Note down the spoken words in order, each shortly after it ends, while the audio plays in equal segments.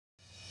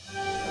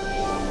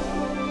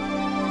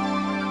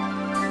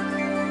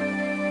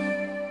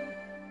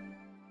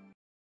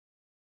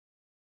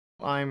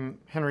I'm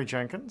Henry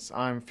Jenkins.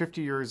 I'm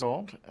 50 years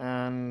old,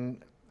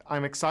 and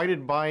I'm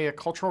excited by a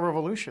cultural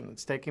revolution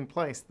that's taking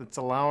place that's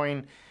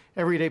allowing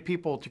everyday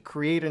people to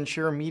create and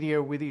share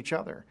media with each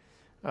other.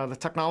 The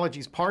technology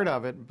is part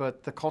of it,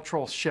 but the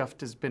cultural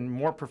shift has been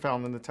more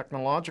profound than the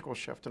technological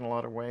shift in a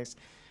lot of ways.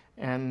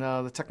 And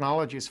the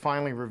technology is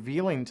finally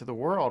revealing to the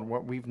world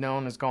what we've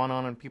known has gone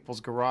on in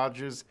people's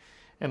garages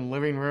and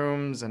living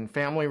rooms and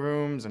family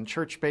rooms and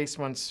church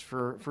basements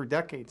for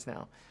decades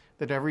now.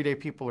 That everyday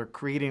people are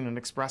creating and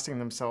expressing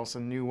themselves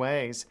in new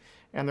ways,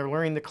 and they're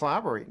learning to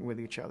collaborate with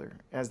each other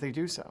as they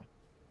do so.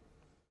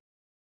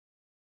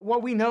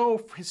 What we know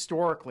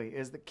historically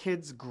is that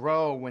kids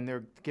grow when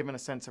they're given a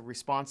sense of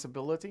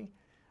responsibility,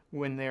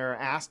 when they're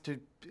asked to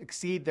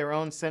exceed their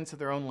own sense of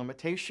their own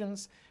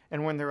limitations,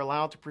 and when they're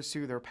allowed to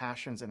pursue their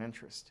passions and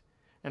interests.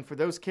 And for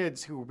those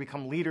kids who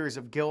become leaders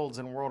of guilds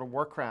in World of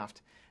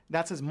Warcraft,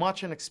 that's as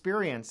much an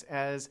experience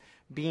as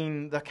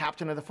being the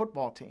captain of the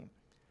football team.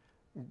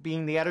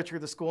 Being the editor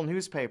of the school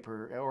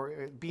newspaper,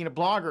 or being a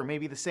blogger may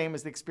be the same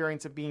as the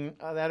experience of being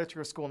the editor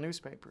of a school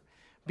newspaper.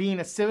 Being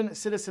a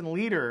citizen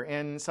leader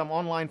in some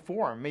online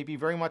forum may be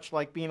very much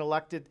like being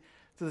elected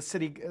to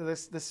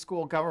the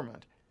school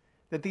government.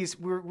 That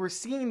we're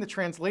seeing the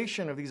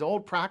translation of these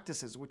old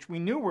practices, which we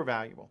knew were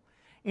valuable,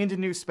 into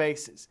new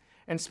spaces,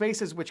 and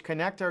spaces which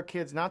connect our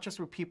kids not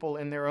just with people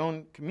in their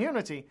own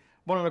community,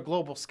 but on a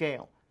global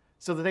scale,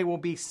 so that they will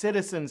be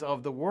citizens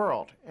of the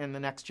world in the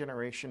next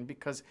generation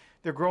because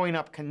they're growing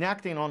up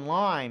connecting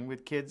online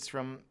with kids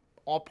from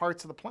all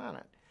parts of the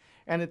planet.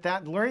 And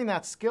learning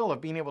that skill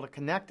of being able to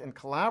connect and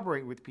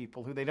collaborate with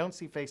people who they don't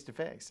see face to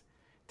face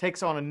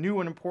takes on a new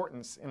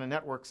importance in a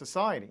network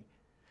society.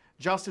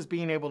 Just as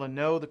being able to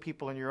know the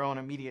people in your own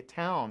immediate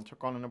town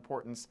took on an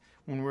importance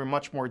when we were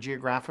much more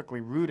geographically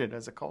rooted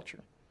as a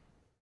culture.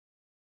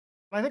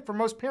 I think for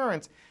most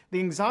parents, the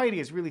anxiety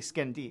is really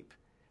skin deep.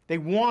 They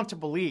want to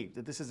believe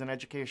that this is an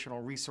educational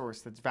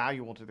resource that's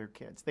valuable to their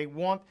kids. They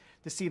want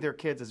to see their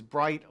kids as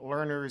bright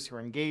learners who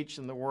are engaged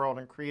in the world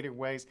in creative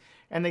ways.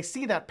 And they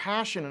see that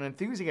passion and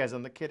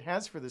enthusiasm the kid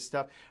has for this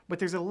stuff. But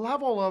there's a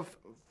level of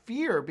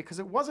fear because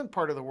it wasn't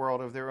part of the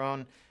world of their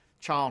own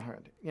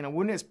childhood. You know,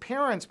 when as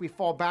parents, we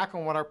fall back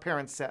on what our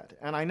parents said.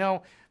 And I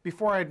know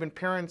before I had been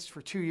parents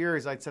for 2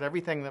 years, I'd said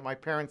everything that my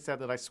parents said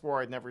that I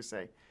swore I'd never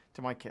say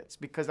to my kids.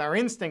 Because our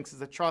instincts is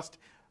to trust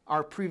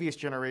our previous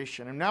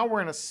generation. And now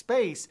we're in a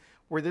space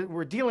where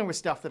we're dealing with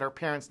stuff that our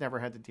parents never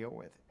had to deal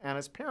with. And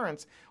as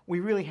parents,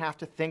 we really have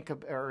to think,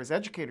 or as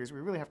educators,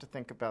 we really have to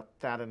think about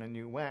that in a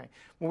new way.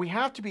 Well, we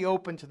have to be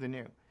open to the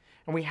new.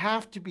 And we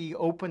have to be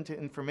open to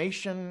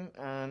information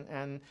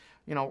and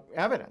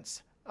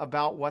evidence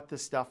about what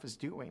this stuff is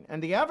doing.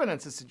 And the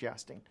evidence is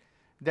suggesting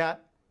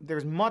that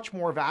there's much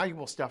more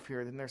valuable stuff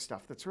here than there's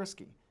stuff that's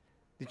risky.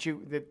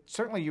 That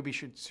certainly you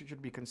should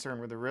be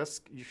concerned with the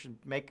risk. You should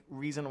make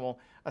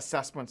reasonable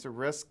assessments of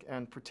risk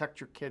and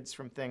protect your kids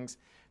from things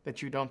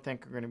that you don't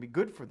think are going to be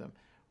good for them.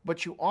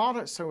 But you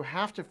also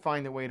have to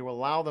find a way to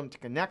allow them to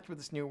connect with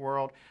this new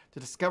world, to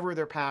discover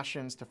their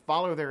passions, to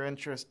follow their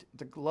interest,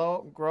 to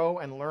grow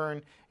and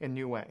learn in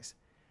new ways.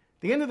 At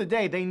the end of the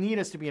day, they need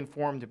us to be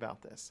informed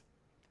about this.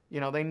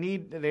 You know,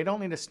 they don't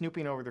need us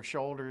snooping over their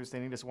shoulders. They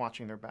need us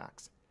watching their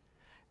backs.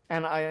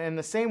 And in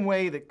the same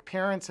way that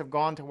parents have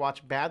gone to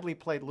watch badly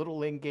played Little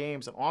League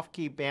games and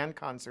off-key band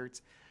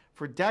concerts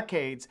for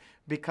decades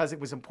because it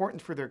was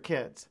important for their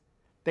kids,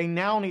 they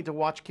now need to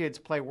watch kids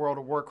play World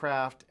of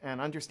Warcraft and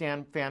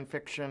understand fan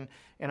fiction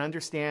and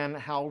understand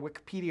how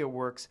Wikipedia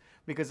works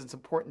because it's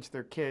important to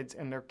their kids,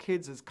 and their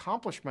kids'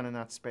 accomplishment in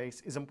that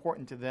space is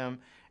important to them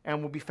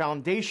and will be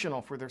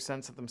foundational for their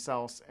sense of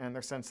themselves and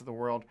their sense of the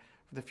world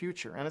for the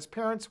future. And as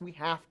parents, we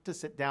have to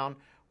sit down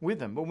with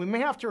them. But we may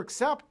have to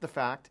accept the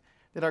fact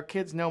that our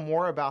kids know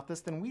more about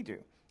this than we do.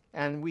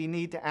 And we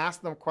need to ask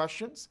them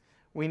questions.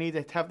 We need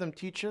to have them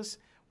teach us.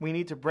 We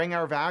need to bring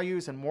our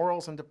values and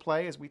morals into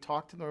play as we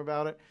talk to them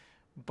about it.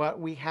 But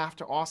we have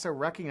to also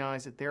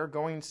recognize that they're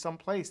going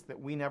someplace that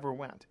we never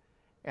went.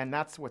 And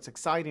that's what's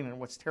exciting and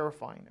what's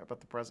terrifying about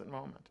the present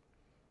moment.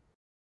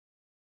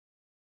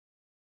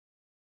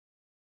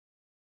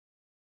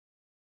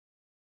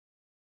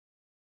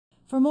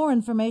 For more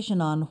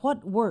information on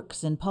what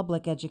works in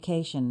public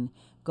education,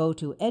 go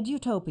to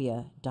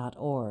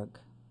edutopia.org.